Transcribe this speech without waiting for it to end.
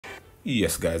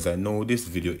Yes guys, I know this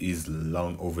video is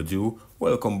long overdue.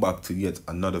 Welcome back to yet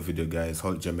another video guys.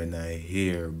 Hulk Gemini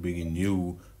here, bringing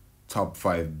you top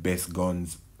 5 best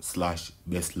guns slash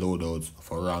best loadouts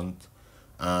for ranked.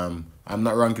 I'm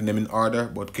not ranking them in order,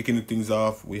 but kicking things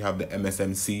off, we have the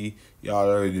MSMC. Y'all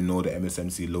already know the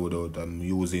MSMC loadout. I'm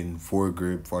using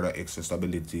foregrip for the extra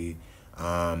stability,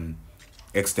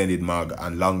 extended mag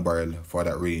and long barrel for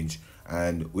that range.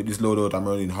 And with this loadout, I'm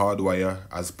running hardwire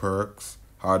as perks.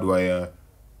 Hardwire,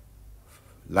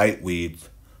 lightweight,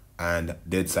 and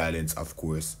dead silence, of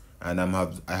course. And I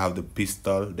have the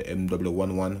pistol, the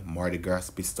MW11 Mardi Gras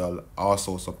pistol,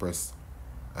 also suppressed.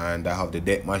 And I have the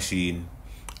death machine,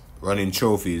 running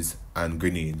trophies and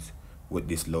grenades with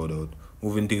this loadout.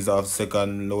 Moving things off,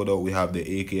 second loadout, we have the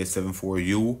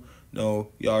AK-74U. Now,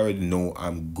 you already know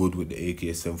I'm good with the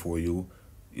AK-74U.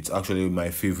 It's actually my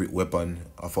favorite weapon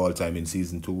of all time in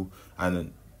Season 2.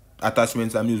 And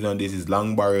attachments I'm using on this is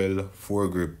long barrel,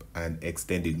 foregrip, and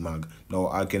extended mag. Now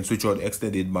I can switch out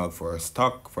extended mag for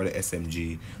stock for the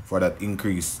SMG for that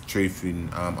increased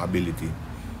strafing ability.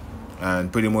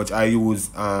 And pretty much I use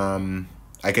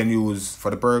I can use for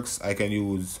the perks, I can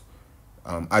use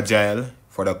agile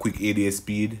for the quick ADS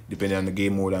speed depending on the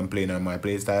game mode I'm playing and my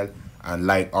playstyle, and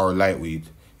lightweight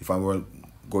if I'm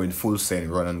going full send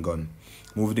run and gun.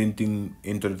 Moving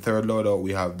into the third loadout,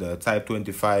 we have the Type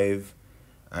 25.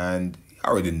 And I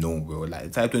already know, bro,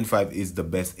 like Type 25 is the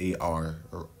best AR.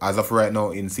 As of right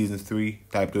now in Season 3,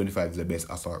 Type 25 is the best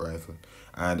assault rifle.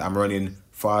 And I'm running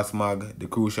fast mag. The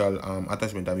crucial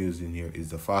attachment I'm using here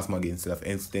is the fast mag instead of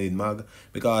extended mag.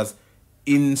 Because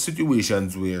in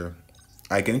situations where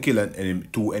I can kill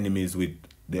two enemies with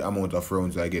the amount of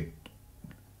rounds I get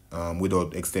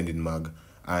without extended mag,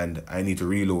 and I need to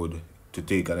reload to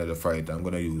take another fight, I'm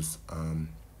going to use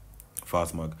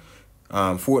fast mag.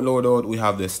 Fourth loadout, we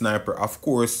have the sniper. Of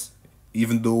course,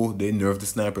 even though they nerfed the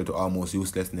sniper to almost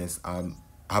uselessness, I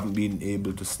haven't been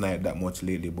able to snipe that much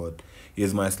lately, but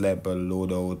here's my sniper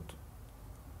loadout.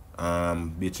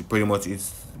 Pretty much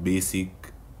it's basic.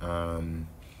 I'm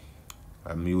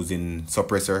using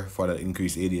suppressor for the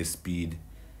increased ADS speed,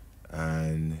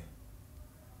 and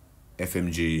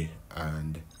FMG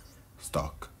and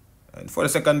stock. And for the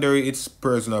secondary, it's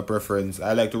personal preference.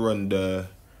 I like to run the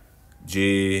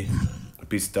J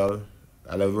pistol.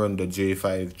 I love run the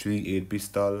J538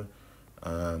 pistol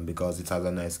because it has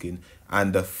a nice skin.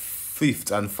 And the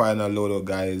fifth and final loadout,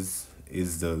 guys,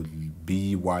 is the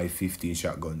BY-15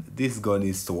 shotgun. This gun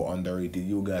is so underrated.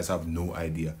 You guys have no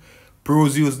idea.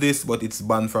 Pros use this, but it's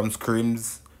banned from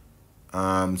scrims.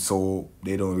 So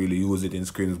they don't really use it in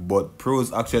scrims. But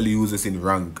pros actually use this in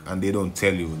rank, and they don't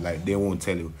tell you. Like, they won't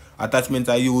tell you. Attachment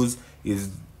I use is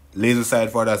laser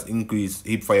sight for that increased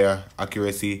hip fire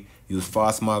accuracy. Use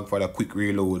fast mag for the quick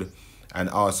reload, and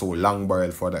also long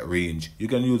barrel for that range. You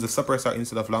can use a suppressor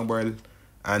instead of long barrel,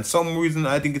 and some reason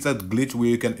I think it's a glitch where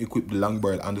you can equip the long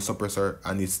barrel and the suppressor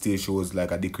and it still shows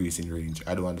like a decrease in range.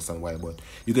 I don't understand why, but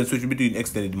you can switch between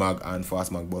extended mag and fast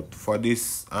mag. But for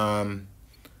this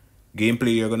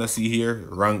gameplay you're gonna see here,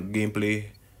 rank gameplay,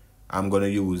 I'm gonna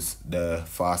use the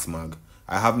fast mag.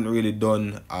 I haven't really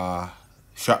done a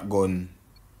shotgun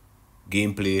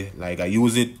gameplay, like I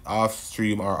use it off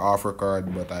stream or off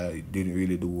record, but I didn't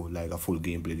really do like a full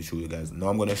gameplay to show you guys. Now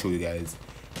I'm gonna show you guys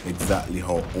exactly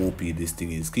how OP this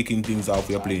thing is. Kicking things off,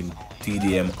 we're playing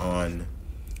TDM on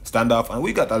standoff, and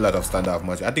we got a lot of standoff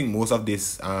match. I think most of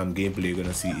this gameplay you're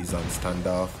gonna see is on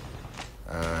standoff.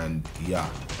 And yeah,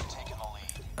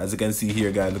 as you can see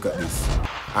here, guys, look at this.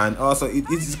 And also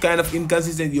it's kind of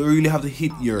inconsistent. You really have to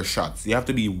hit your shots. You have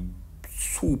to be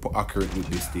super accurate with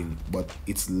this thing, but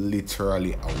it's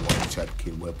literally a one-shot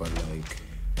kill weapon. Like,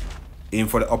 aim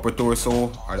for the upper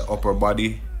torso or the upper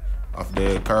body of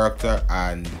the character,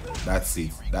 and that's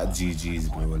it. That GG's,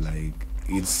 bro. Like,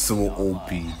 it's so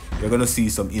OP. You're gonna see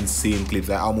some insane clips.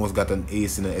 I almost got an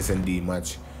ace in an SND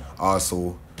match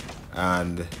also,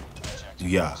 and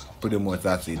yeah, pretty much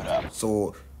that's it.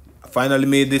 So finally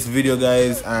made this video,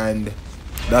 guys, and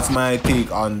that's my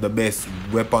take on the best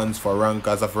weapons for rank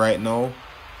as of right now.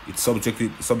 It's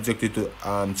subjected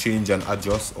to change and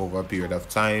adjust over a period of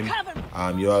time.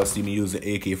 You all see me use the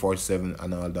AK-47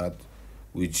 and all that,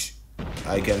 which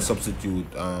I can substitute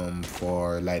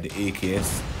for like the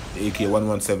AKS. The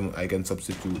AK-117, I can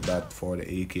substitute that for the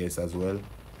AKS as well.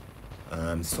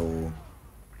 So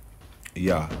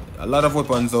yeah, a lot of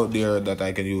weapons out there that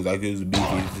I can use. I can use the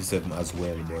BK-57 as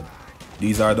well, but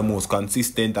these are the most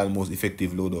consistent and most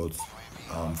effective loadouts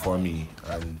for me,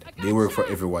 and they work for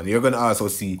everyone. You're gonna also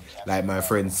see like my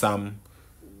friend Sam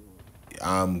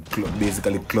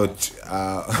basically clutch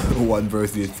 1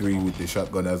 versus 3 with the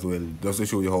shotgun as well, just to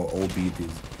show you how OP it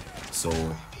is. So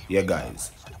yeah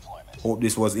guys, hope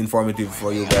this was informative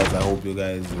for you guys. I hope you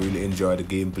guys really enjoy the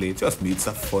gameplay. Trust me, it's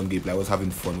a fun gameplay. I was having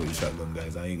fun with the shotgun,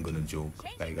 guys. I ain't gonna joke.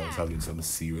 Like, I was having some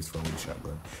serious fun with the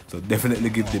shotgun. So definitely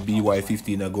give the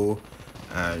BY15 a go,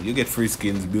 and you get free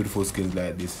skins, beautiful skins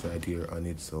like this right here on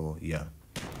it. So yeah,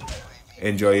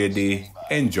 enjoy your day,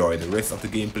 enjoy the rest of the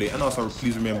gameplay, and also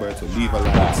please remember to leave a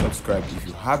like, subscribe if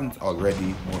you haven't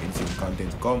already. More insane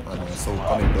content to come, and also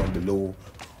comment down below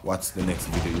what's the next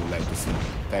video you'd like to see.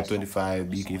 Type 25,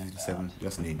 BK57,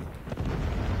 just name it.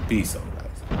 Peace out,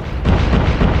 guys.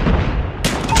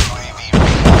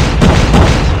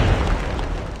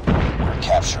 We're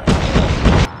capturing A,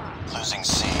 losing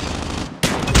C.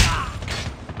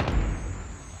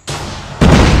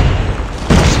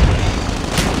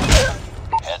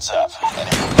 Heads up,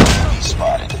 enemy UAV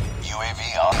spotted.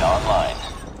 UAV online.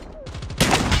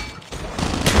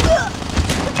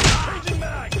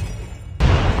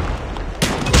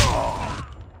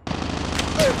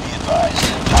 Be advised,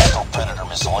 hostile Predator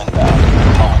missile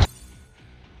inbound.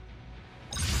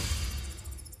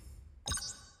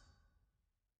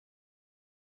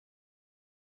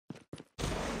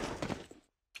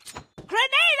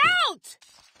 Grenade out!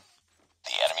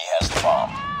 The enemy has the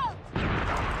bomb.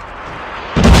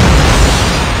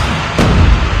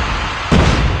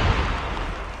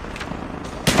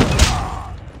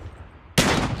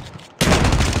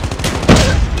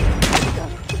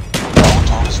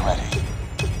 Molotov is ready.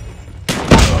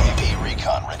 UAV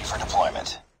recon ready for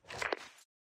deployment.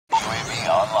 UAV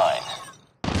online.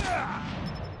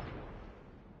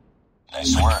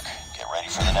 Nice work. Get ready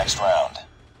for the next round.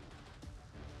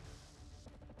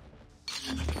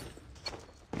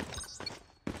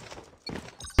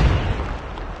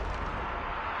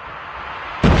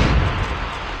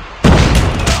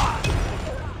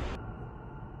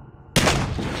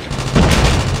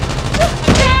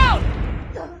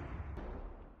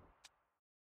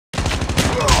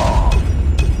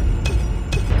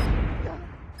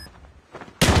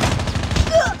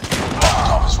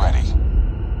 Molotov is ready.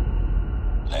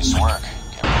 Nice work.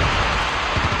 Get ready.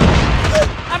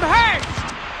 I'm hurt!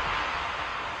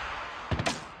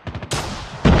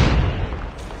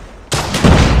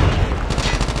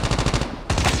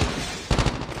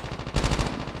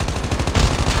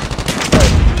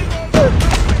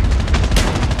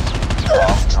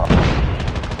 Off trouble.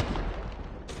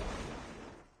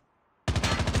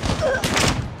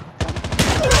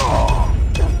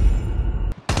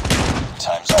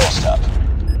 Time's almost up.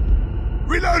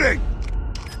 Reloading!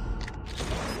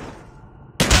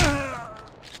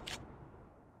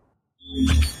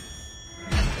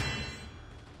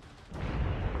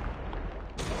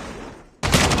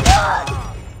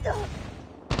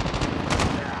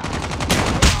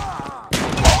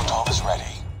 Molotov is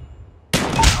ready.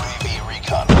 UAV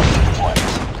recon ready for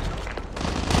deployment.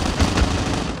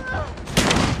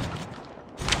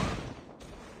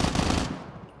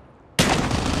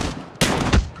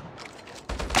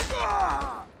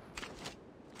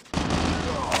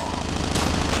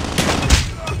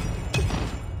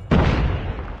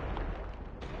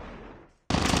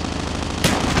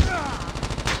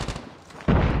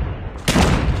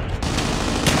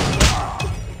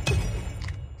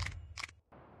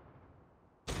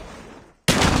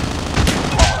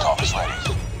 Molotov is ready.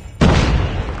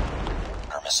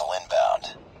 Our missile inbound.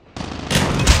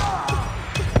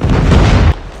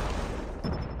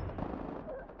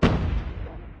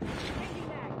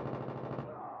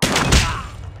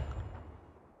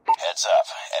 Heads up,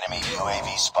 enemy UAV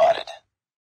spotted.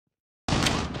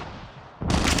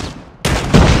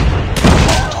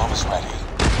 Molotov is ready.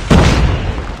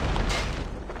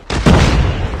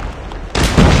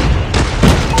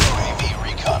 UAV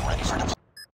recon ready for deployment.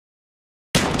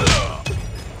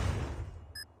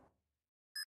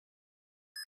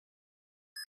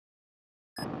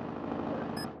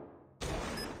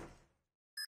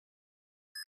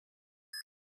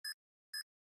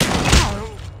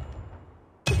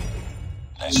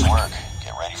 Nice work.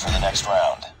 Get ready for the next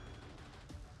round.